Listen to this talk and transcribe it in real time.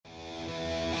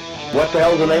What the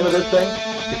hell's the name of this thing?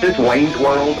 Is this Wayne's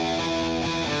World?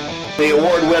 The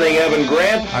award-winning Evan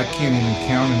Grant. I can't even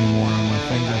count anymore on my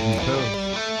fingers and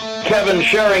toes. Kevin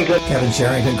Sherrington. Kevin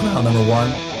Sherrington, crown number one.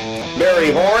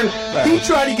 Barry Horn. He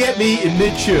tried to get me in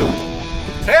mid-chew.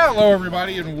 Hello,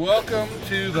 everybody, and welcome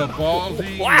to the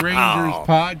Ballzy Rangers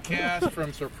podcast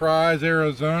from Surprise,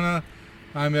 Arizona.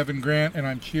 I'm Evan Grant, and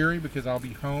I'm cheery because I'll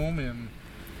be home in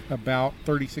about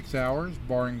 36 hours,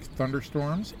 barring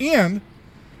thunderstorms. And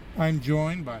I'm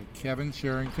joined by Kevin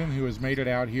Sherrington, who has made it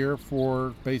out here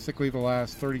for basically the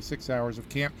last 36 hours of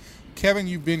camp. Kevin,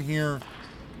 you've been here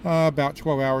about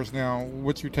 12 hours now.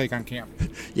 What's your take on camp?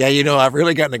 Yeah, I've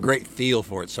really gotten a great feel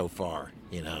for it so far,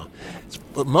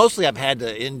 But mostly I've had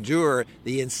to endure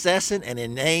the incessant and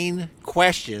inane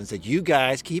questions that you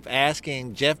guys keep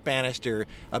asking Jeff Bannister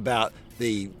about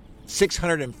the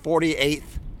 648th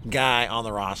guy on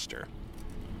the roster.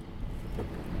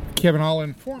 Kevin, I'll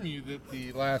inform you that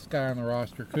the last guy on the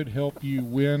roster could help you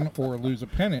win or lose a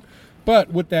pennant.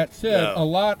 But with that said, a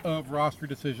lot of roster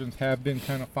decisions have been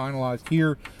kind of finalized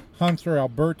here. Hunter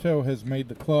Alberto has made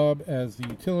the club as the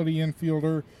utility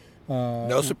infielder.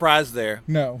 No surprise there.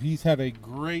 No, he's had a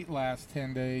great last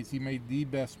 10 days. He made the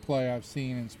best play I've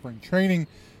seen in spring training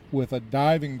with a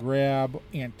dive and grab,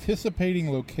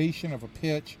 anticipating location of a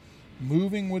pitch,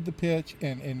 moving with the pitch,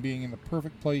 and being in the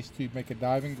perfect place to make a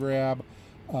dive and grab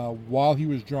while he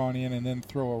was drawn in and then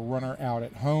throw a runner out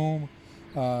at home.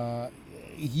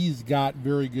 He's got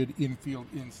very good infield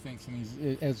instincts, and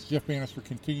he's, as Jeff Bannister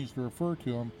continues to refer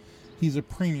to him, he's a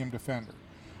premium defender.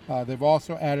 They've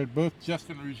also added both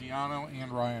Justin Ruggiano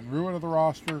and Ryan Rua to the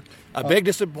roster. A big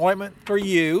disappointment for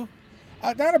you.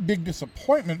 Not a big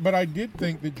disappointment, but I did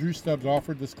think that Drew Stubbs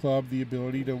offered this club the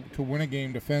ability to win a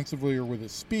game defensively or with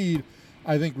his speed.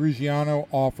 I think Ruggiano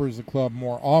offers the club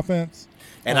more offense.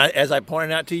 And as I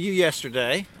pointed out to you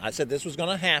yesterday, I said this was going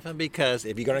to happen because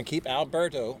if you're going to keep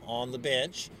Alberto on the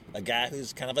bench, a guy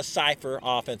who's kind of a cipher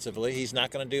offensively, he's not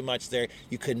going to do much there.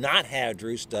 You could not have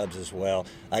Drew Stubbs as well.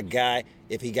 A guy,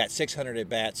 if he got 600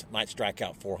 at-bats, might strike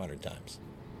out 400 times.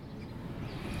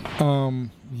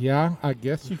 Yeah, I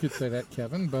guess you could say that,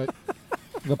 Kevin, but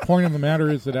the point of the matter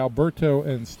is that Alberto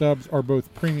and Stubbs are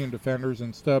both premium defenders,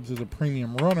 and Stubbs is a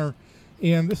premium runner,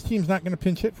 and this team's not going to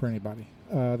pinch hit for anybody.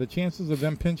 The chances of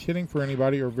them pinch hitting for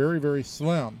anybody are very, very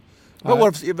slim. But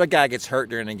what if a guy gets hurt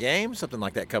during a game, something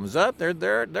like that comes up?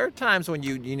 There are times when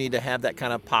you need to have that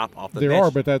kind of pop off the bench. There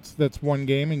are, but that's one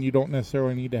game, and you don't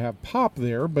necessarily need to have pop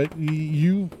there. But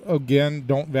you again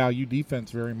don't value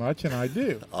defense very much, and I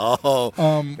do.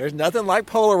 There's nothing like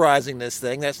polarizing this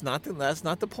thing. That's not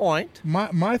the point.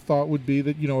 My thought would be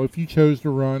that if you chose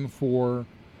to run for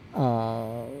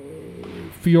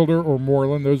Fielder or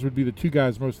Moreland, those would be the two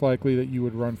guys most likely that you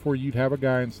would run for. You'd have a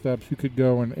guy in Stubbs who could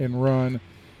go and run.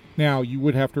 Now, you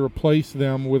would have to replace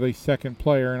them with a second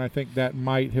player, and I think that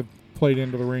might have played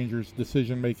into the Rangers'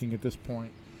 decision-making at this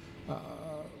point.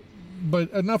 But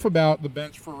enough about the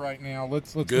bench for right now.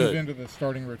 Let's move into the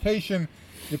starting rotation.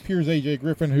 It appears A.J.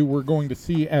 Griffin, who we're going to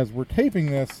see as we're taping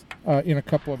this in a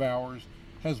couple of hours,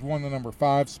 has won the number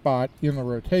 5 spot in the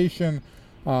rotation.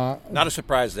 Not a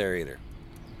surprise there either.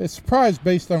 A surprise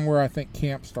based on where I think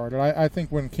camp started. I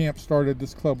think when camp started,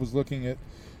 this club was looking at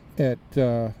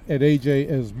AJ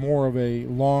as more of a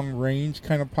long-range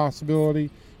kind of possibility,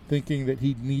 thinking that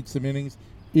he'd need some innings.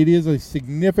 It is a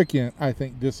significant, I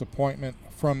think, disappointment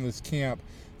from this camp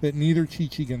that neither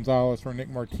Chichi Gonzalez or Nick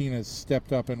Martinez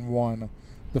stepped up and won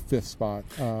the 5th spot.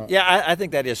 I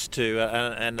think that is too.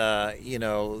 My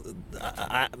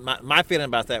feeling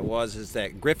about that is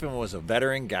that Griffin was a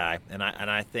veteran guy, and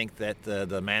I think that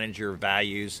the manager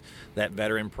values that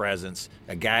veteran presence.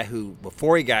 A guy who,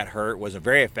 before he got hurt, was a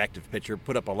very effective pitcher,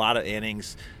 put up a lot of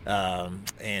innings, and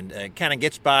kind of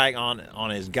gets by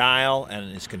on his guile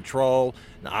and his control.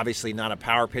 Obviously, not a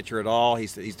power pitcher at all.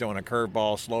 He's throwing a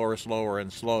curveball slower,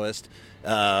 and slowest.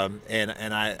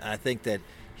 And I think that.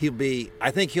 He'll be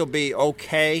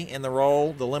okay in the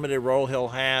role, the limited role he'll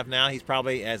have now. He's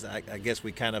probably, as I guess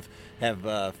we kind of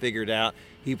have figured out,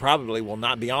 he probably will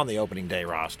not be on the opening day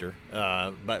roster,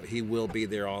 but he will be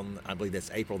there on, I believe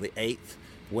that's April the 8th,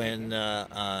 when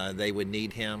they would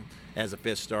need him as a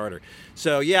 5th starter.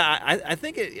 So, I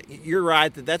think you're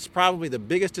right that that's probably the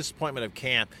biggest disappointment of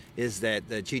camp is that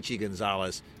Chichi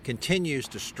Gonzalez continues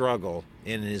to struggle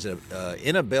in his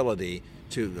inability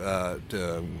to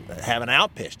have an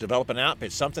out pitch, develop an out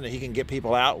pitch, something that he can get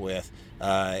people out with.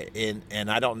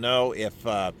 And I don't know if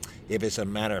it's a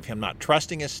matter of him not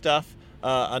trusting his stuff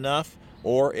enough,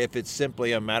 or if it's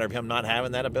simply a matter of him not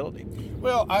having that ability.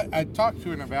 Well, I talked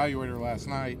to an evaluator last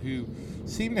night who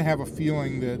seemed to have a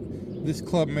feeling that this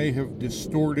club may have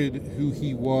distorted who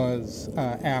he was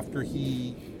after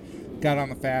he got on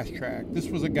the fast track. This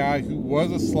was a guy who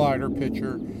was a slider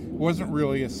pitcher, wasn't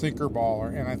really a sinker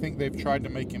baller, and I think they've tried to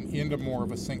make him into more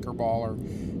of a sinker baller.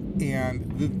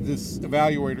 And this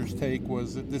evaluator's take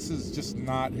was that this is just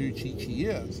not who Chi-Chi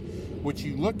is. What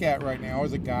you look at right now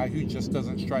is a guy who just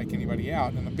doesn't strike anybody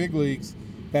out. In the big leagues,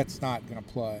 that's not going to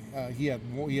play. He had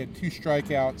 2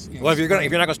 strikeouts. Well, if you're not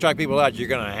going to strike people out, you're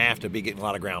going to have to be getting a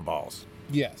lot of ground balls.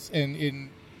 Yes, and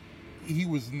he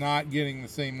was not getting the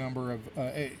same number of.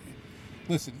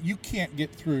 Listen, you cannot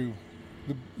get through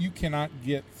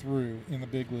in the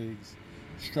big leagues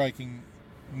striking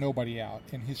nobody out.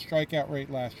 And his strikeout rate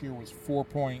last year was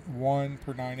 4.1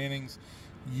 per 9 innings.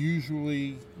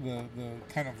 Usually the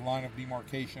kind of line of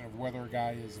demarcation of whether a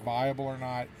guy is viable or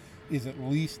not is at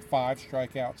least 5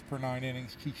 strikeouts per 9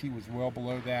 innings. Chi-Chi was well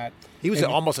below that. He was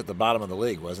almost at the bottom of the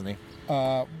league, wasn't he?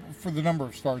 For the number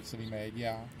of starts that he made,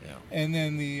 yeah. And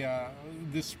then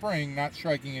this spring, not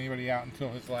striking anybody out until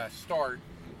his last start,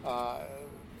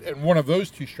 and one of those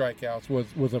 2 strikeouts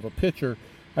was of a pitcher.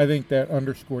 I think that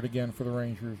underscored again for the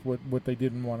Rangers what they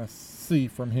didn't want to see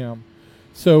from him.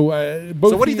 So,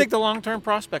 what do you think the long-term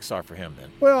prospects are for him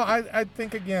then? Well, I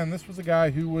think, again, this was a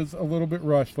guy who was a little bit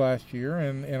rushed last year,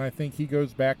 and I think he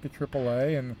goes back to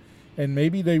AAA, and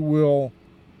maybe they will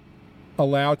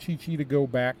allow Chi-Chi to go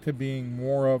back to being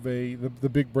more of the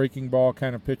big breaking ball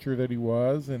kind of pitcher that he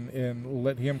was, and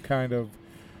let him kind of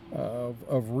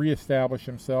reestablish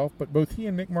himself. But both he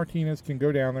and Nick Martinez can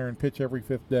go down there and pitch every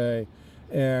 5th day,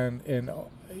 and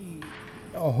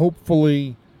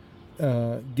hopefully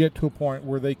get to a point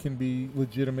where they can be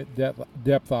legitimate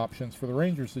depth options for the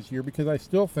Rangers this year, because I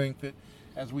still think that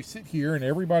as we sit here and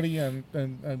everybody in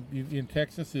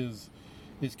Texas is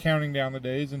counting down the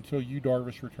days until Yu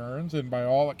Darvish returns, and by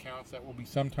all accounts that will be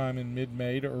sometime in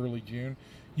mid-May to early June,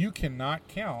 you cannot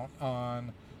count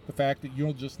on the fact that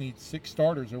you'll just need 6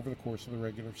 starters over the course of the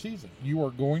regular season. You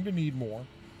are going to need more.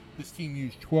 This team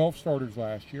used 12 starters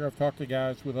last year. I've talked to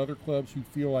guys with other clubs who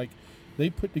feel like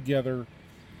they put together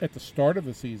at the start of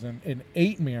the season an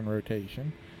 8-man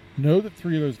rotation, know that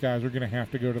 3 of those guys are going to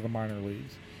have to go to the minor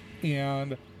leagues,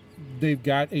 and they've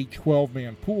got a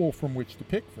 12-man pool from which to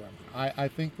pick from. I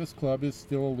think this club is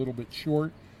still a little bit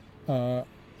short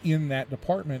in that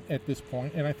department at this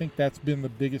point, and I think that's been the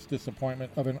biggest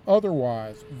disappointment of an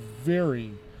otherwise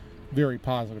very, very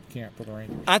positive camp for the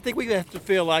Rangers. I think we have to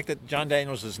feel like that John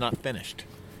Daniels is not finished.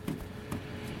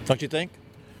 Don't you think?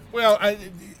 Well,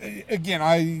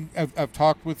 I've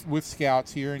talked with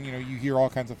scouts here, and you hear all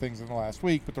kinds of things in the last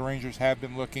week, but the Rangers have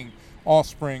been looking all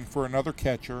spring for another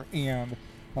catcher, and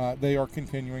they are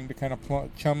continuing to kind of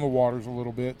chum the waters a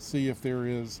little bit, see if there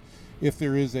is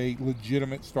a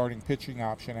legitimate starting pitching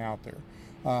option out there.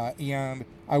 And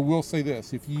I will say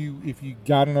this: if you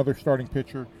got another starting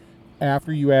pitcher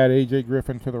after you add A.J.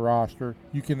 Griffin to the roster,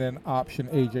 you can then option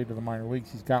A.J. to the minor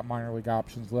leagues. He's got minor league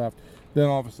options left. Then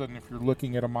all of a sudden, if you're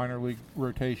looking at a minor league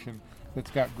rotation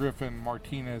that's got Griffin,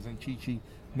 Martinez, and Chi-Chi,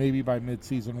 maybe by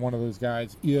midseason one of those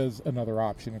guys is another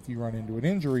option if you run into an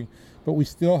injury. But we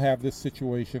still have this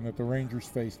situation that the Rangers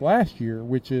faced last year,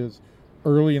 which is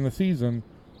early in the season,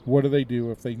 what do they do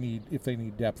if they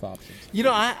need depth options?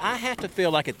 I have to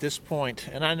feel like at this point,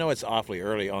 and I know it's awfully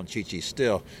early on Chi-Chi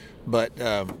still, but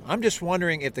I'm just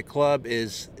wondering if the club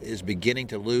is beginning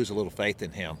to lose a little faith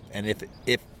in him. And if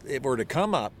it were to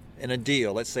come up in a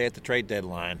deal, let's say at the trade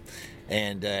deadline,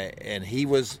 and he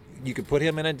was, you could put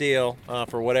him in a deal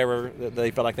for whatever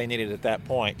they felt like they needed at that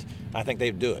point, I think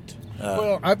they'd do it.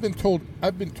 Well, I've been told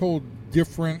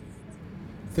different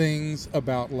things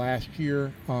about last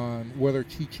year on whether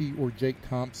Chi-Chi or Jake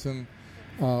Thompson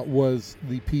was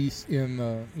the piece in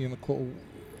the Cole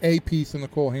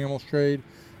Hamels trade.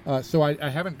 So I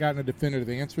haven't gotten a definitive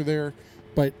answer there,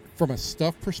 but from a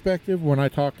stuff perspective, when I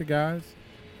talk to guys,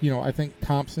 I think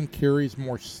Thompson carries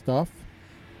more stuff,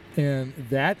 and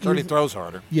that certainly throws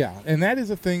harder. Yeah, and that is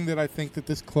a thing that I think that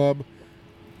this club,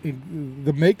 in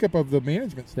the makeup of the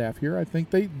management staff here, I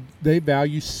think they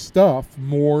value stuff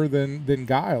more than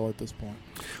guile at this point.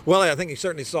 Well, I think you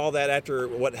certainly saw that after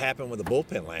what happened with the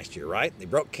bullpen last year, right? They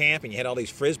broke camp, and you had all these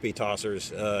Frisbee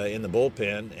tossers in the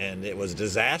bullpen, and it was a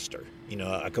disaster,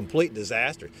 a complete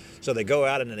disaster. So they go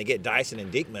out and then they get Dyson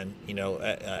and Diekman,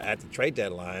 at the trade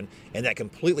deadline, and that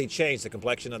completely changed the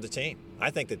complexion of the team. I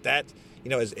think that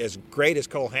as great as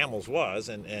Cole Hamels was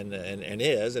and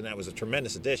is, and that was a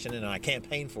tremendous addition, and I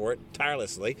campaigned for it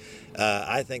tirelessly.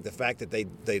 I think the fact that they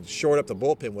shored up the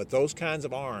bullpen with those kinds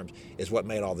of arms is what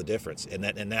made all the difference, and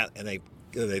they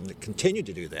continued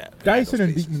to do that. Dyson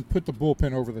and Diekman put the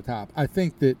bullpen over the top. I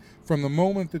think that from the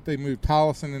moment that they moved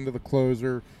Tollison into the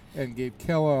closer and gave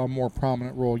Kella a more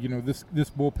prominent role. You know, this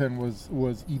bullpen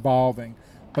was evolving,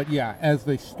 but yeah, as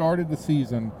they started the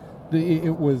season,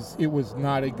 it was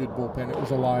not a good bullpen. It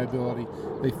was a liability.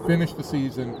 They finished the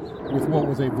season with what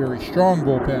was a very strong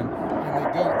bullpen, and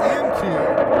they go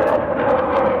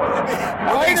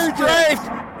into strafed.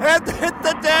 Hit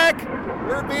the deck.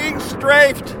 We're being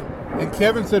strafed. And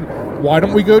Kevin said, "Why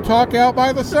don't we go talk out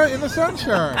by the sun in the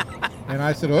sunshine?" And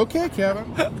I said, "Okay, Kevin."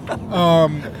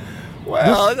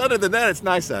 Other than that, it's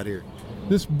nice out here.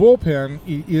 This bullpen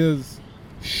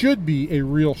should be a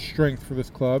real strength for this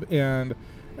club, and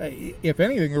if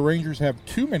anything, the Rangers have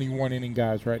too many one-inning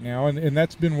guys right now, and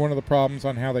that's been one of the problems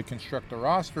on how they construct the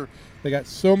roster. They got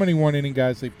so many one-inning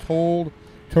guys. They've told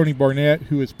Tony Barnett,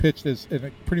 who has pitched as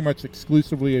pretty much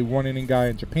exclusively a one-inning guy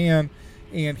in Japan,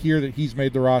 and here that he's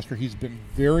made the roster. He's been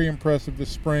very impressive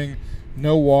this spring.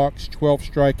 No walks, 12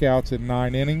 strikeouts in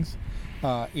 9 innings.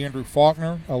 Andrew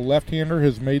Faulkner, a left-hander,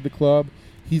 has made the club.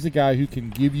 He's a guy who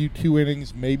can give you 2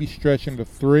 innings, maybe stretch into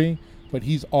 3, but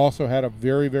he's also had a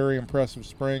very, very impressive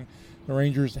spring. The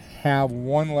Rangers have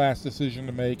one last decision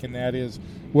to make, and that is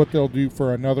what they'll do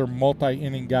for another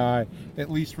multi-inning guy,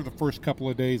 at least for the first couple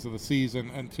of days of the season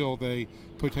until they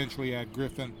potentially add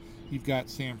Griffin. You've got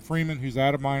Sam Freeman, who's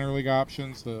out of minor league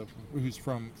options, who's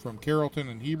from Carrollton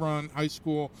and Hebron High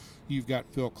School. You've got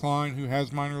Phil Klein, who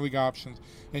has minor league options.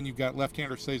 And you've got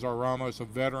left-hander Cesar Ramos, a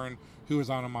veteran, who is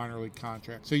on a minor league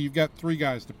contract. So you've got 3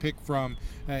 guys to pick from.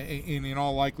 And in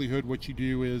all likelihood, what you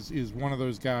do is one of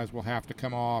those guys will have to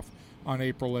come off on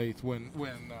April 8th when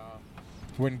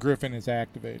Griffin is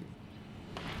activated.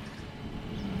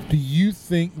 Do you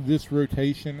think this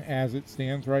rotation, as it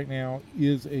stands right now,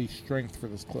 is a strength for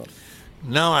this club?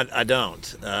 No, I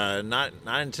don't. Not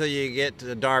until you get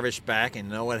Darvish back and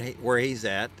know where he's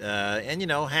at. And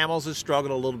Hamels has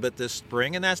struggled a little bit this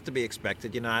spring, and that's to be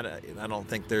expected. I don't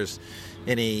think there's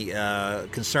any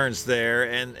concerns there.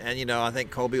 And I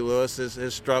think Colby Lewis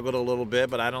has struggled a little bit,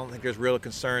 but I don't think there's real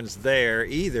concerns there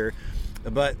either.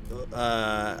 But,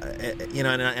 and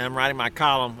I'm writing my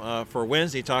column for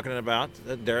Wednesday talking about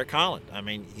Derek Holland. I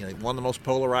mean, one of the most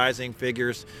polarizing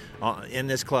figures in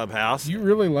this clubhouse. You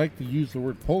really like to use the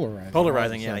word polarizing.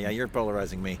 Polarizing, yeah, you're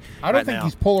polarizing me. I don't think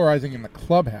he's polarizing in the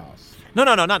clubhouse. No,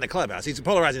 not in the clubhouse. He's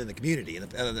polarizing in the community,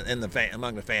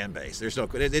 among the fan base.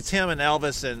 It's him and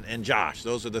Elvis and Josh.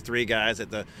 Those are the 3 guys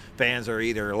that the fans are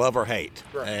either love or hate.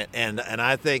 Right. And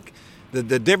I think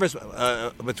the difference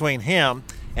between him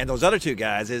and those other 2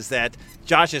 guys is that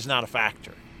Josh is not a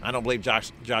factor. I don't believe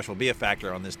Josh will be a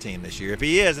factor on this team this year. If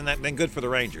he is, then good for the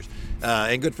Rangers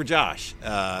and good for Josh.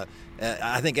 I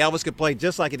think Elvis could play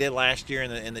just like he did last year,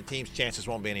 and the team's chances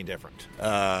won't be any different.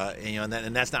 And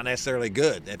that's not necessarily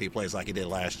good if he plays like he did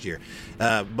last year.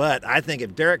 But I think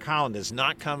if Derek Holland does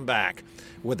not come back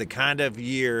with the kind of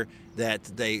year that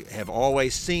they have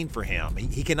always seen for him,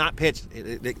 he cannot pitch.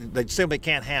 They simply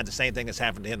can't have the same thing that's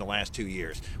happened to him the last 2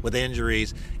 years with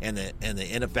injuries and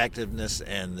the ineffectiveness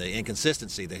and the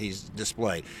inconsistency that he's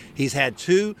displayed. He's had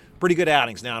 2 pretty good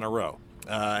outings now in a row.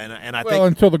 And I think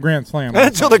until the Grand Slam.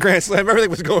 Until the Grand Slam, everything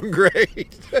was going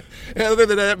great. Other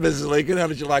than that, Mrs. Lincoln, how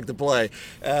did you like to play?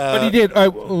 But he did.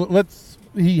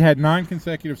 He had 9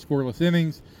 consecutive scoreless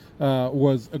innings.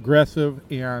 Was aggressive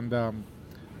and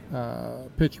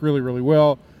pitched really, really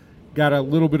well. Got a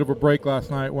little bit of a break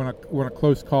last night when a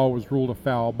close call was ruled a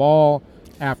foul ball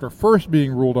after first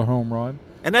being ruled a home run.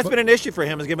 And that's been an issue for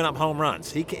him, is giving up home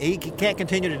runs. He can't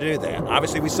continue to do that.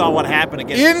 Obviously, we saw what happened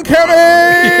against... Incoming!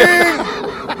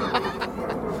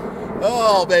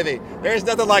 Oh, baby. There's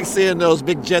nothing like seeing those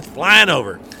big jets flying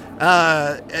over.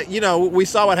 We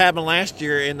saw what happened last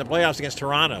year in the playoffs against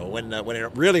Toronto when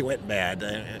it really went bad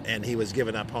and he was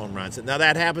giving up home runs. Now,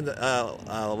 that happened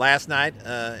last night,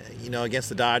 against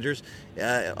the Dodgers.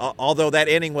 Although that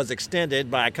inning was extended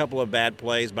by a couple of bad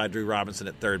plays by Drew Robinson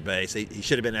at third base. He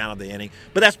should have been out of the inning.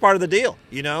 But that's part of the deal.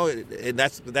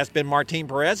 That's been Martin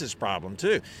Perez's problem,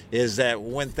 too, is that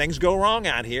when things go wrong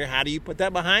out here, how do you put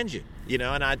that behind you?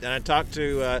 And I talked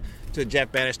to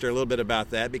Jeff Bannister a little bit about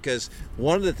that, because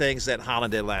one of the things that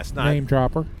Holland did last night, name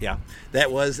dropper,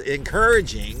 that was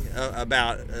encouraging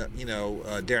about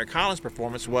Derek Holland's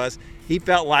performance was he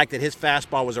felt like that his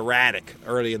fastball was erratic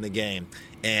early in the game,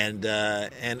 and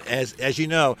as you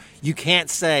know, you can't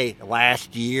say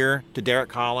last year to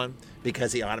Derek Holland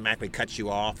because he automatically cuts you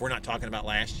off. We're not talking about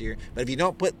last year, but if you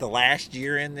don't put the last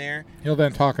year in there, he'll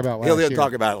then talk about last year. He'll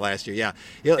talk about it last year. Yeah,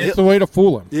 it's a way to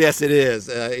fool him. Yes, it is.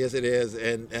 Yes, it is.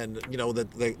 And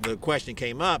the question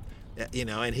came up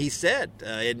And he said,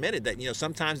 admitted that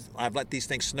sometimes I've let these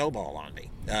things snowball on me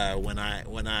when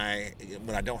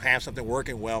I don't have something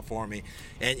working well for me,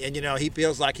 and he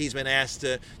feels like he's been asked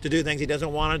to do things he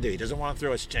doesn't want to do. He doesn't want to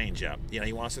throw his changeup.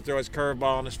 He wants to throw his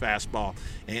curveball and his fastball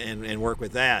and work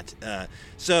with that.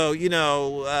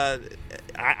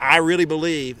 I really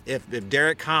believe if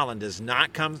Derek Holland does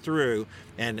not come through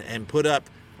and put up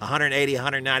 180,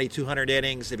 190, 200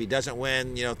 innings, if he doesn't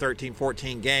win, 13,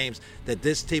 14 games, that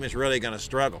this team is really going to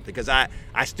struggle, because I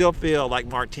still feel like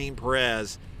Martin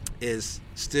Perez is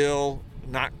still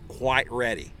not quite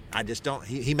ready. I just don't.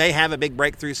 He may have a big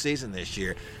breakthrough season this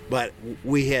year, but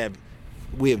we have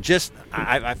just.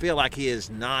 I feel like he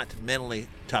is not mentally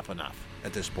tough enough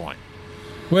at this point.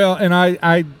 Well, and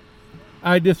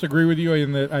I disagree with you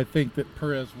in that I think that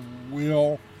Perez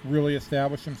will really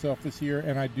establish himself this year,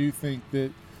 and I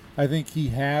think he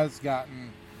has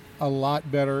gotten a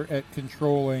lot better at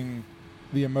controlling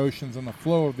the emotions and the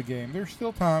flow of the game. There's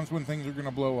still times when things are going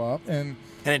to blow up, and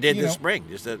it did this spring,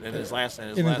 just in his last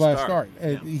start.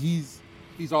 Yeah.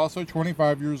 He's also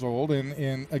 25 years old,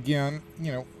 and again,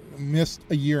 missed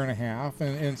a year and a half,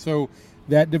 and so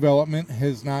that development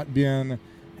has not been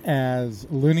as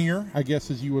linear, I guess,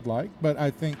 as you would like. But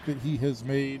I think that he's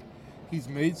made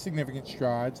significant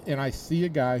strides, and I see a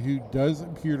guy who does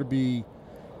appear to be.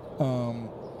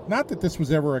 Not that this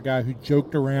was ever a guy who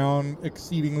joked around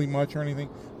exceedingly much or anything,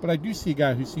 but I do see a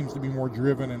guy who seems to be more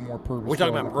driven and more purposeful. We're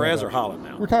talking about Perez or Holland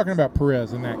now? We're talking about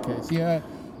Perez in that case. Yeah,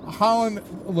 Holland,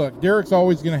 look, Derek's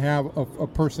always going to have a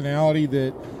personality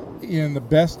that in the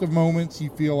best of moments you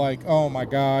feel like, oh my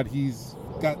God, he's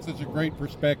got such a great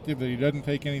perspective that he doesn't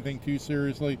take anything too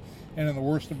seriously. And in the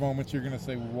worst of moments, you're going to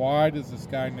say, why does this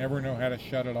guy never know how to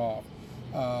shut it off?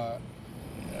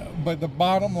 But the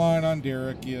bottom line on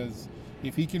Derek is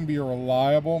if he can be a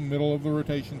reliable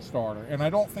middle-of-the-rotation starter, and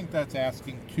I don't think that's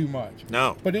asking too much.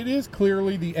 No. But it is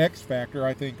clearly the X factor,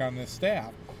 I think, on this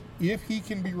staff. If he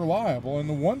can be reliable, and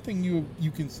the one thing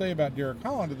you can say about Derek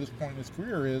Holland at this point in his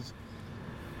career is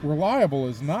reliable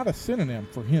is not a synonym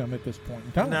for him at this point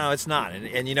in time. No, it's not,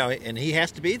 and he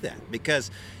has to be that, because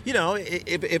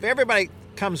if everybody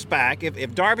comes back, if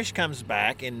Darvish comes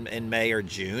back in May or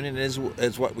June, and is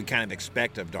what we kind of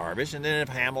expect of Darvish, and then if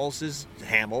Hamels is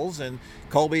Hamels and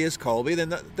Colby is Colby,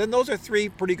 then those are three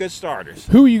pretty good starters.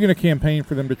 Who are you going to campaign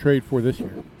for them to trade for this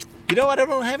year? You know what? I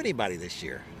don't have anybody this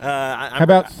year. How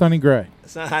about Sonny Gray?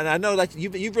 I know that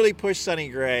you've really pushed Sonny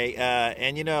Gray,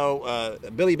 and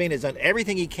Billy Beane has done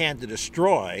everything he can to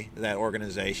destroy that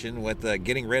organization with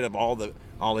getting rid of all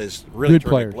his really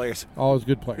terrific players. All his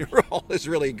good players. All his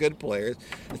really good players.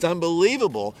 It's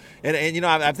unbelievable. And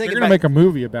I'm thinking they're going to make a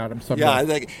movie about him someday.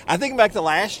 Yeah, I think back to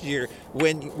last year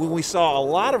when we saw a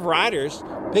lot of writers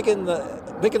picking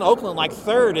Oakland like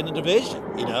third in the division,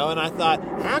 and I thought,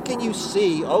 how can you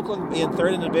see Oakland being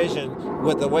third in the division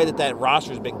with the way that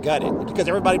roster's been gutted? Because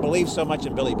everybody believes so much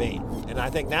in Billy Beane. And I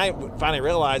think now he finally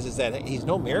realizes that he's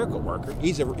no miracle worker.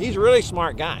 He's a really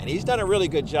smart guy, and he's done a really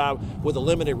good job with the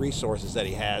limited resources that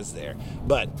he has there.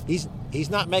 But he's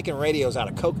not making radios out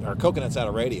of coconuts out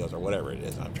of radios, or whatever it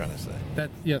is I'm trying to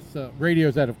say.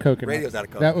 Radios out of coconuts. Radios out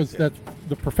of coconuts. That's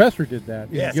the professor did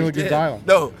that. Yes, Gilligan's he did. Island.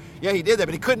 No, yeah, he did that,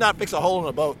 but he could not fix a hole in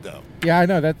a boat, though. Yeah, I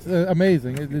know. That's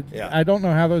amazing. Yeah. I don't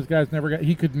know how those guys never got.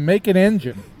 He could make an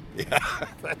engine. Yeah,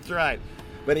 that's right.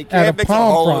 But he can't fix a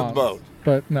hole in the boat.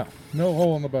 But no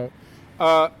hole in the boat.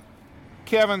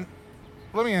 Kevin,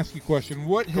 let me ask you a question.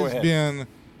 What has been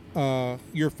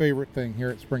your favorite thing here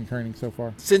at spring training so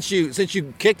far? Since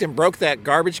you kicked and broke that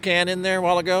garbage can in there a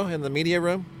while ago in the media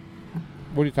room?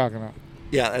 What are you talking about?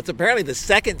 Yeah, it's apparently the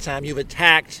second time you've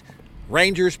attacked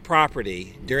Rangers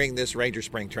property during this Ranger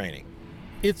spring training.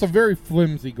 It's a very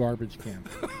flimsy garbage can.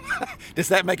 Does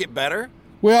that make it better?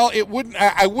 Well, it wouldn't.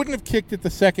 I wouldn't have kicked it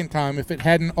the second time if it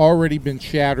hadn't already been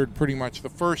shattered pretty much the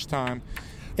first time.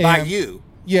 By you?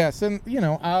 Yes, and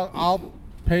I'll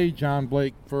pay John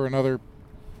Blake for another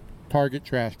Target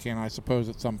trash can, I suppose,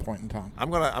 at some point in time.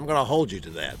 I'm gonna hold you to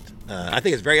that. I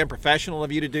think it's very unprofessional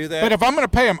of you to do that. But if I'm going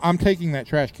to pay him, I'm taking that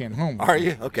trash can home. Are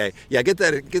you? Okay. Yeah, get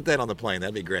that on the plane.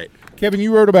 That'd be great. Kevin,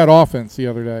 you wrote about offense the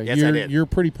other day. Yes, I did. You're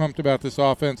pretty pumped about this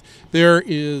offense. There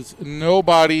is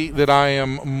nobody that I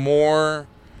am more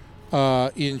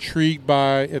intrigued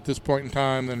by at this point in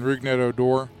time than Rougned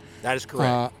Odor. That is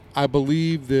correct. I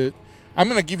believe that I'm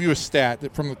going to give you a stat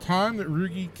that from the time that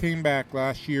Rugi came back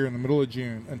last year in the middle of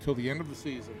June until the end of the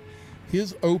season,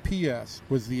 his OPS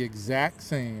was the exact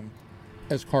same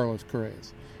as Carlos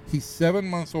Correa's. He's 7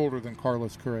 months older than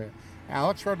Carlos Correa.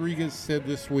 Alex Rodriguez said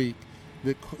this week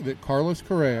that Carlos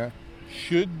Correa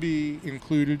should be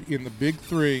included in the big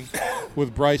three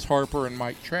with Bryce Harper and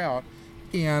Mike Trout.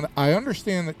 And I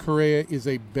understand that Correa is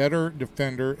a better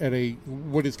defender at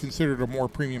what is considered a more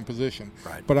premium position.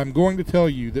 Right. But I'm going to tell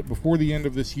you that before the end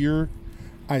of this year,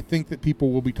 I think that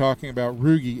people will be talking about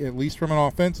Rugi, at least from an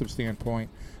offensive standpoint,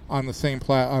 on the same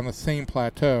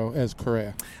plateau as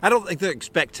Correa. I don't think the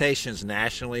expectations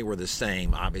nationally were the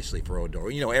same, obviously, for Odor.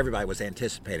 Everybody was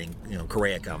anticipating,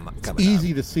 Correa coming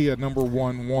Easy up. to see a number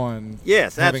 1-1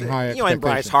 Yes, having absolutely. high expectations. And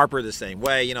Bryce Harper the same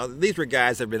way. These were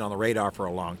guys that have been on the radar for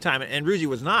a long time, and Rugi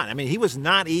was not. I mean, he was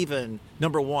not even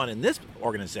number one in this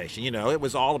organization. It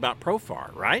was all about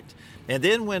Profar, right? And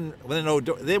then when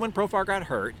Profar got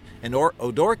hurt, and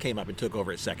Odor came up and took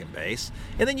over at second base,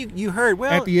 and then you heard,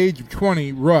 well, at the age of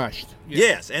 20, rushed.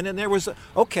 Yes, and then there was,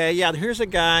 here's a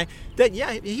guy that,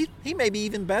 he may be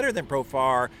even better than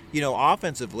Profar,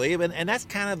 offensively, and that's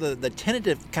kind of the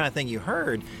tentative kind of thing you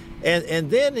heard.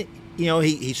 And then,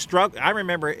 he struck. I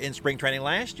remember in spring training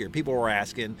last year, people were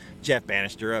asking Jeff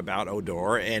Bannister about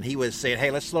Odor, and he was saying,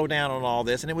 hey, let's slow down on all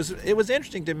this. And it was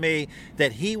interesting to me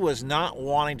that he was not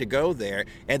wanting to go there.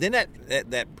 And then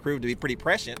that proved to be pretty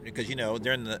prescient because,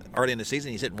 during early in the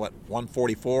season, he's hitting,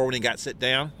 144 when he got sit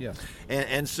down? Yes.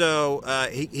 And so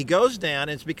he goes down,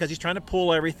 and it's because he's trying to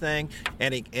pull everything,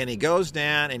 and he goes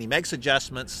down, and he makes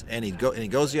adjustments, and he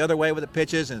goes the other way with the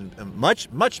pitches, and a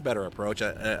much better approach,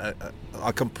 a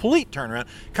complete turnaround,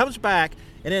 comes back,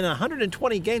 and in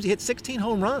 120 games, he hit 16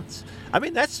 home runs. I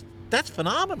mean, that's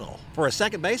phenomenal for a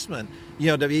second baseman,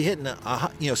 to be hitting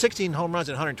 16 home runs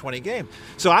in 120 games.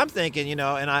 So I'm thinking, and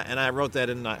I wrote that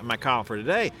in my column for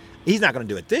today. He's not going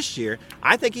to do it this year.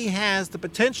 I think he has the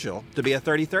potential to be a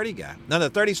 30-30 guy. Now, the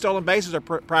 30 stolen bases are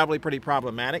probably pretty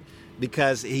problematic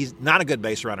because he's not a good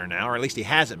base runner now, or at least he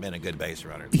hasn't been a good base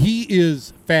runner. He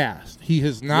is fast. He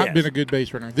has not been a good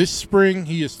base runner. This spring,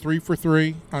 he is 3 for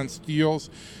 3 on steals.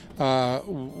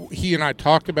 He and I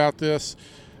talked about this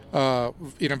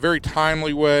in a very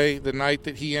timely way the night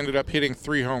that he ended up hitting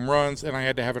 3 home runs, and I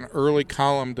had to have an early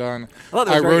column done.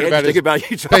 I wrote about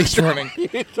his base running.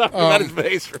 You talked about his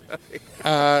base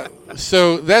running.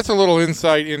 So that's a little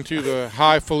insight into the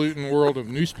highfalutin world of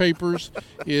newspapers,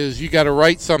 is you got to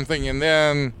write something, and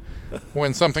then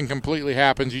when something completely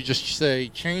happens, you just say,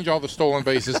 change all the stolen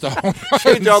bases to home runs.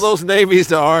 Change all those navies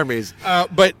to armies.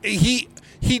 But he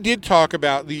did talk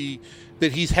about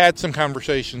that he's had some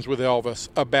conversations with Elvis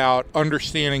about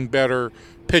understanding better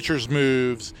pitchers'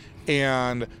 moves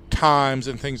and times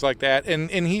and things like that. And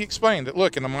he explained that,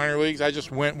 look, in the minor leagues, I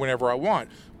just went whenever I want.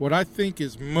 What I think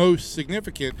is most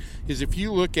significant is if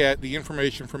you look at the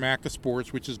information from Acta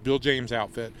Sports, which is Bill James'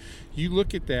 outfit, you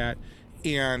look at that,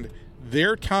 and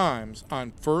their times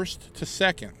on first to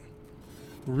second,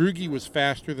 Rugi was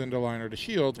faster than Delino to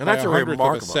Shields by a hundredth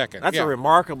of a second. That's a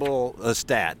remarkable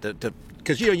stat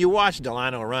because you watch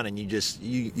Delino run and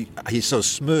he's so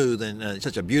smooth and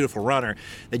such a beautiful runner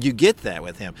that you get that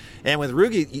with him. And with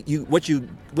Rugi, what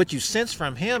you sense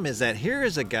from him is that here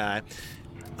is a guy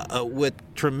with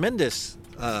tremendous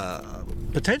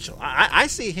potential. I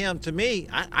see him. To me,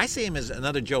 I see him as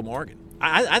another Joe Morgan.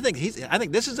 I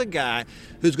think this is a guy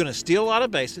who's going to steal a lot of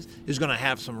bases, who's going to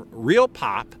have some real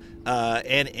pop,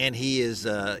 and he is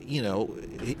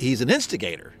he's an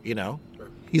instigator.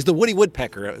 He's the Woody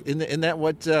Woodpecker. Isn't that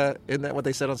what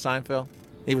they said on Seinfeld?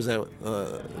 He was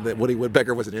that Woody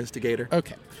Woodpecker was an instigator.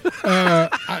 Okay.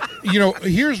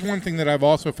 Here's one thing that I've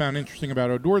also found interesting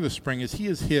about Odor this spring is he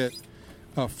has hit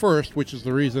first, which is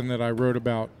the reason that I wrote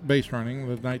about base running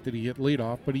the night that he hit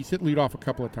leadoff, but he's hit leadoff a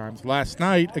couple of times. Last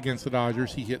night against the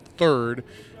Dodgers, he hit third,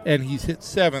 and he's hit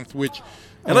seventh, which...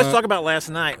 And let's talk about last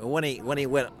night when he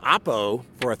went oppo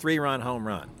for a 3-run home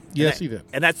run. Yes, he did.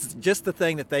 And that's just the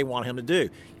thing that they want him to do.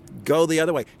 Go the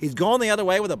other way. He's going the other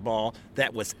way with a ball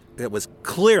that was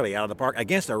clearly out of the park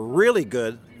against a really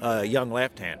good young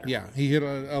left-hander. Yeah, he hit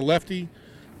a lefty,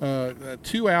 a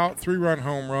 2-out, 3-run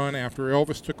home run after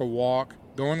Elvis took a walk,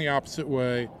 going the opposite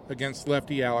way against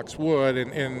lefty Alex Wood,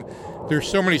 and there's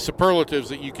so many superlatives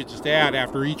that you could just add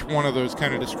after each one of those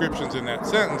kind of descriptions in that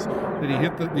sentence,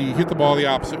 that he hit the ball the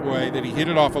opposite way, that he hit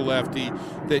it off a lefty,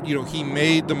 that he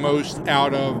made the most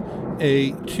out of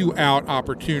a 2-out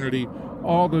opportunity.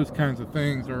 All those kinds of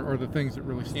things are the things that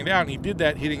really stand out, and he did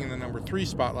that hitting in the number 3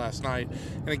 spot last night.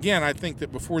 And again, I think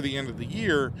that before the end of the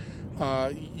year,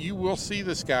 you will see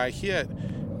this guy hit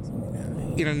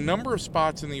in a number of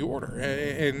spots in the order,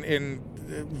 and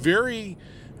very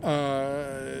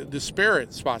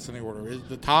disparate spots in the order.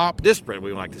 The top disparate,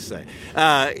 we like to say,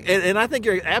 and I think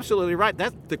you're absolutely right.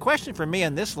 The question for me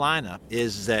in this lineup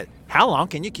is that how long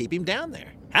can you keep him down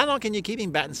there? How long can you keep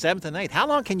him batting 7th and 8th? How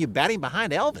long can you bat him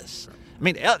behind Elvis? I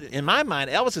mean, in my mind,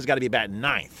 Elvis has got to be batting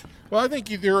 9th. Well, I think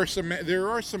there are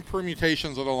some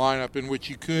permutations of the lineup in which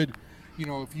you could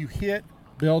if you hit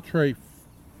Beltray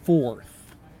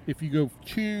fourth, if you go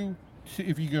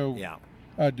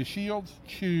DeShields,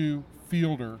 Chew,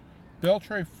 Fielder,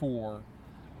 Beltray 4,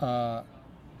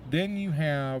 then you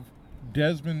have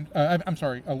Desmond,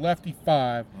 a lefty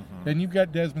 5, then you've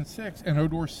got Desmond 6, and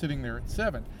Odor's sitting there at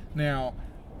 7. Now,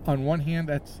 on one hand,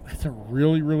 that's a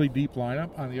really, really deep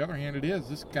lineup. On the other hand,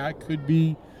 this guy could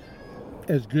be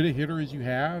as good a hitter as you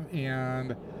have,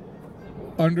 and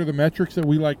under the metrics that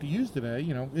we like to use today,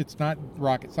 it's not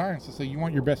rocket science to say you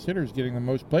want your best hitters getting the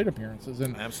most plate appearances,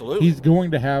 and absolutely, he's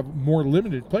going to have more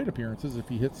limited plate appearances if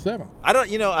he hits 7.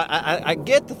 I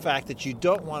get the fact that you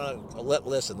don't want to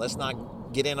let's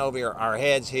not get in over our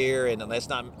heads here, and let's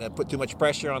not put too much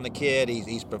pressure on the kid.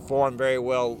 He's performed very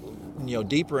well,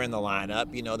 deeper in the lineup.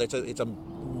 It's a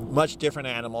much different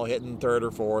animal hitting third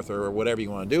or fourth or whatever you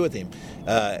want to do with him.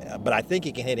 But I think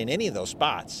he can hit in any of those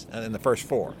spots in the first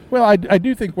 4. Well, I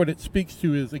do think what it speaks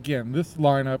to is, again, this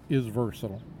lineup is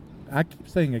versatile. I keep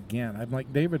saying again. I'm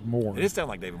like David Moore. It does sound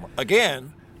like David Moore.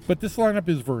 Again. But this lineup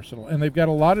is versatile, and they've got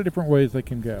a lot of different ways they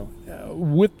can go.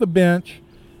 With the bench,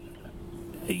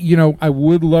 I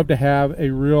would love to have a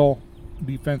real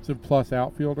defensive plus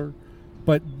outfielder,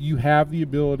 but you have the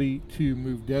ability to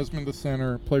move Desmond to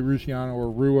center, play Rusciano or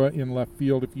Rua in left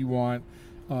field if you want,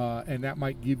 and that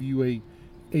might give you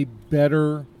a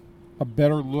better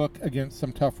look against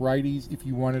some tough righties if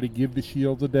you wanted to give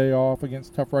DeShields a day off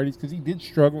against tough righties, because he did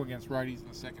struggle against righties in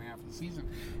the second half of the season.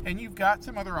 And you've got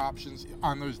some other options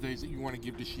on those days that you want to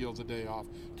give DeShields a day off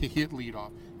to hit leadoff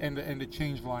and to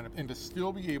change the lineup and to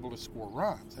still be able to score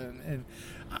runs. And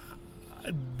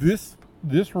this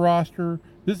roster,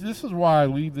 this is why I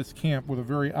leave this camp with a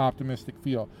very optimistic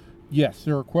feel. Yes,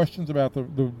 there are questions about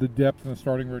the depth in the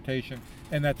starting rotation,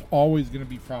 and that's always going to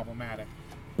be problematic.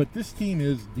 But this team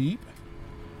is deep.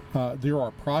 There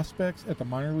are prospects at the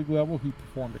minor league level who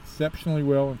performed exceptionally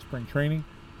well in spring training,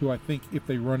 who I think if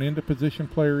they run into position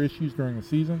player issues during the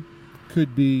season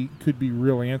could be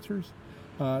real answers.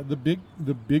 The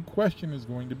big question is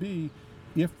going to be,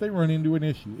 if they run into an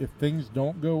issue, if things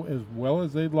don't go as well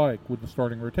as they'd like with the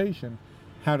starting rotation,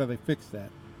 how do they fix that?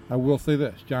 I will say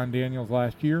this: John Daniels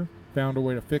last year found a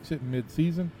way to fix it in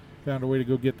mid-season, found a way to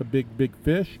go get the big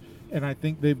fish, and I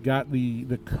think they've got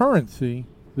the currency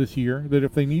this year that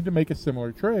if they need to make a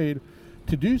similar trade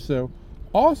to do so,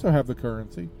 also have the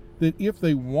currency that if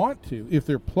they want to, if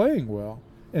they're playing well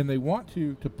and they want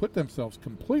to put themselves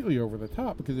completely over the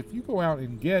top, because if you go out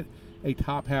and get a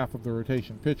top half of the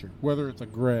rotation pitcher, whether it's a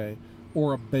Gray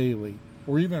or a Bailey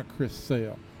or even a Chris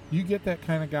Sale, you get that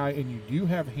kind of guy and you do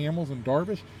have Hamels and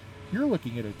Darvish, you're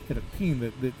looking at a team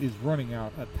that is running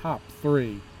out a top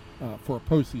 3 for a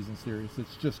postseason series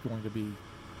that's just going to be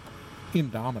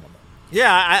indomitable.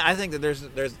 Yeah, I think that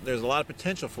there's a lot of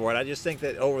potential for it. I just think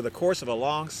that over the course of a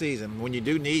long season, when you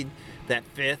do need that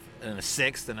 5th and a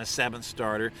 6th and a 7th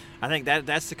starter, I think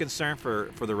that's the concern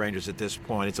for the Rangers at this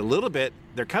point. It's a little bit,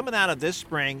 they're coming out of this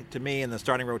spring, to me, in the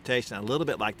starting rotation, a little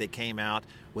bit like they came out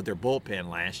with their bullpen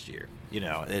last year.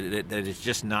 It's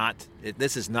just not,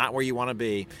 this is not where you want to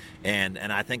be. And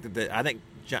I think that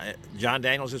John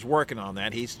Daniels is working on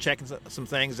that. He's checking some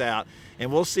things out,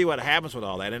 and we'll see what happens with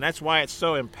all that. And that's why it's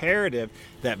so imperative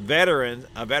that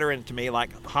a veteran to me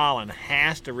like Holland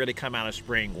has to really come out of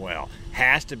spring well.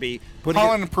 Has to be putting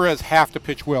Holland and Perez have to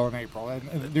pitch well in April, and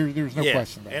there's no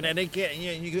question about it. And again,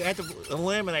 you have to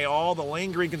eliminate all the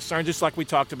lingering concerns, just like we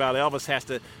talked about. Elvis has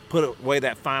to put away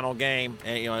that final game,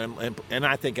 and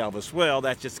I think Elvis will.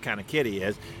 That's just the kind of kid he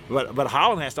is. But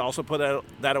Holland has to also put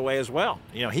that away as well.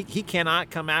 He cannot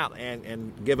come out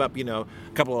and give up a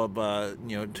couple of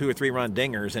 2 or 3 run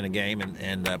dingers in a game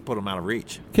and put them out of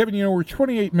reach. Kevin, we're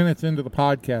 28 minutes into the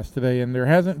podcast today, and there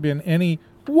hasn't been any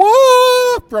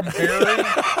whoa from Barry.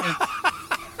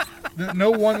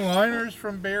 No one-liners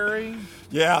from Barry.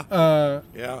 Yeah.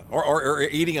 Yeah. Or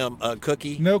eating a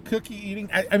cookie. No cookie eating.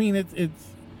 I mean,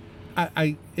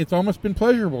 it's almost been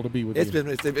pleasurable to be with you.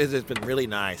 It's been really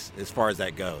nice as far as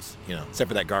that goes. Except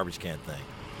for that garbage can thing.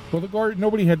 Well,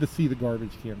 nobody had to see the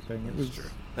garbage can thing. It was true.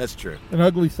 That's true. An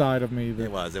ugly side of me. It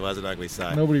was an ugly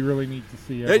side. Nobody really needs to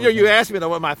see. You asked me, though,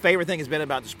 what my favorite thing has been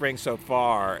about the spring so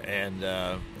far, and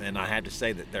I had to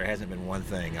say that there hasn't been one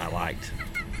thing I liked.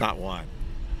 Not one.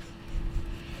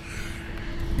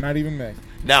 Not even me.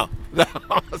 No,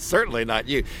 certainly not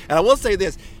you. And I will say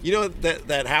this: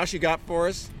 that house you got for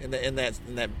us in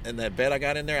that bed I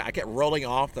got in there, I kept rolling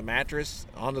off the mattress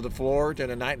onto the floor during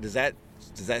the night. Does that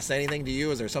say anything to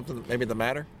you? Is there something maybe the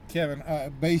matter? Kevin,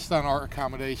 based on our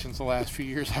accommodations the last few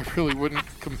years, I really wouldn't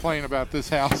complain about this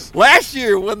house. Last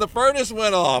year, when the furnace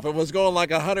went off, it was going like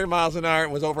 100 miles an hour.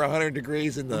 It was over 100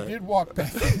 degrees in the. We did walk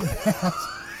back in the house.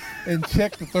 and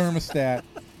checked the thermostat,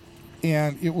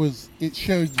 and it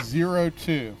showed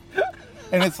 02,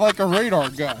 and it's like a radar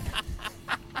gun.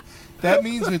 That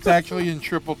means it's actually in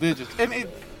triple digits, and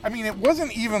it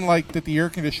wasn't even like that the air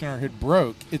conditioner had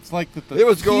broke. It's like that it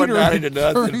was going heater down had into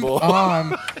nothing, turned boy.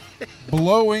 on,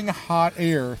 blowing hot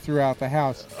air throughout the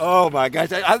house. Oh my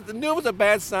gosh! I knew it was a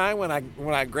bad sign when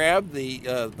I grabbed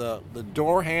the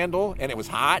door handle and it was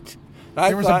hot.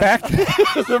 There was a backdraft.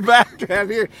 There was a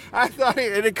backdraft here. I thought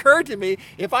it occurred to me,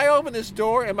 if I open this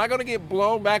door, am I going to get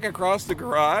blown back across the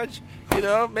garage?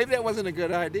 Maybe that wasn't a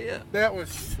good idea. It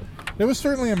was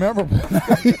certainly a memorable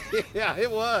night. Yeah,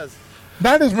 it was.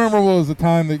 Not as memorable as the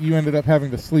time that you ended up having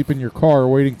to sleep in your car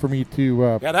waiting for me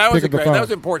to yeah, that was pick up the phone. That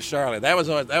was in Port Charlotte. That was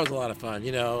a lot of fun.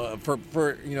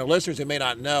 For listeners who may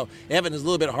not know, Evan is a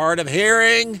little bit hard of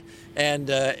hearing, and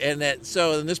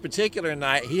so in this particular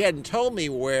night, he hadn't told me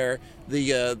where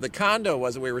the condo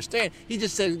was that we were staying. He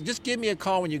just said, just give me a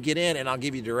call when you get in, and I'll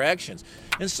give you directions.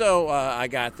 And so I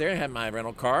got there, had my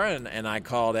rental car, and I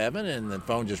called Evan, and the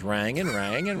phone just rang and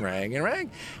rang and rang and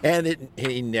rang, and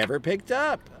he never picked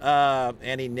up,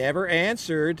 and he never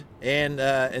answered,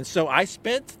 and so I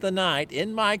spent the night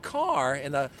in my car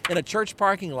in a church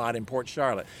parking lot in Port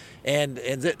Charlotte, and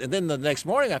then the next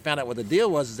morning I found out what the deal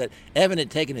was, is that Evan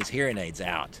had taken his hearing aids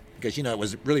out because it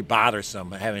was really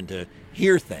bothersome having to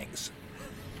hear things.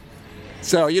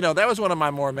 So that was one of my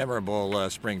more memorable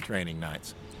spring training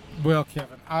nights. Well,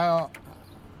 Kevin, I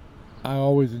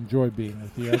always enjoy being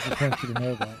with you. I just want you to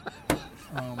know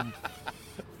that.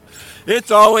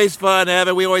 It's always fun,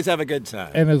 Evan. We always have a good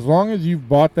time. And as long as you've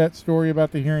bought that story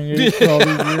about the hearing aids for all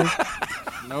these years,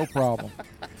 no problem.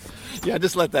 Yeah,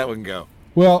 just let that one go.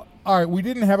 Well, all right, we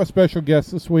didn't have a special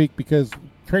guest this week because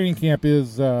training camp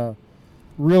is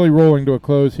really rolling to a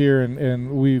close here,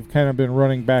 and we've kind of been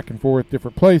running back and forth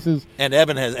different places. And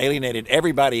Evan has alienated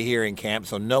everybody here in camp,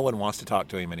 so no one wants to talk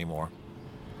to him anymore.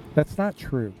 That's not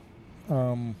true.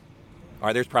 All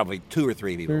right, there's probably 2 or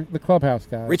 3 people. The clubhouse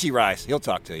guys. Richie Rice, he'll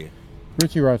talk to you.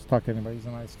 Richie Rice will talk to anybody. He's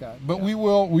a nice guy. But we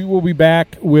will be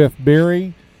back with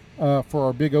Barry for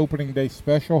our big opening day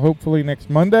special, hopefully next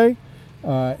Monday.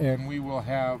 And we will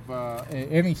have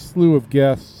any slew of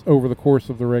guests over the course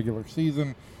of the regular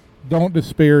season. Don't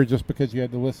despair just because you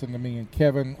had to listen to me and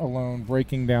Kevin alone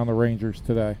breaking down the Rangers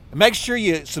today. Make sure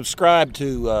you subscribe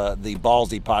to the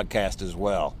Ballzy podcast as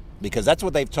well, because that's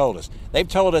what they've told us. They've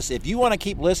told us if you want to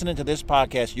keep listening to this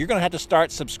podcast, you're going to have to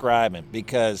start subscribing,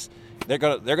 because they're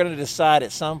going to decide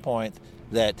at some point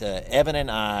that Evan and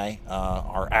I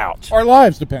are out. Our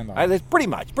lives depend on it. Pretty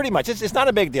much. It's not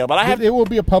a big deal, but it will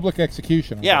be a public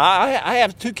execution. Yeah, I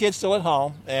have 2 kids still at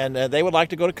home, and they would like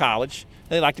to go to college.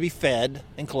 They like to be fed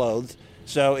and clothed.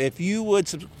 So if you would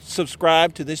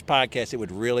subscribe to this podcast, it would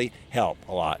really help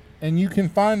a lot. And you can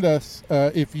find us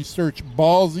if you search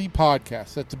Ballzy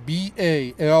Podcast. That's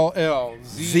BALLZY.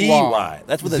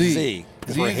 That's with a Z.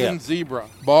 Z as in zebra.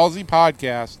 Ballzy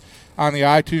Podcast on the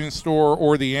iTunes Store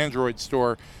or the Android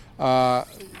Store.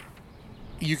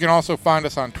 You can also find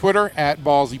us on Twitter at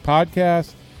Ballzy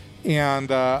Podcast and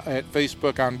at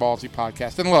Facebook on Ballzy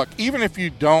Podcast. And look, even if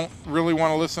you don't really want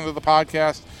to listen to the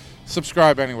podcast,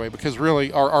 subscribe anyway, because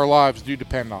really our lives do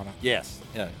depend on it. Yes.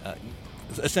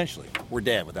 Essentially, we're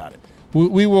dead without it.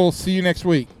 We will see you next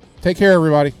week. Take care,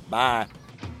 everybody. Bye.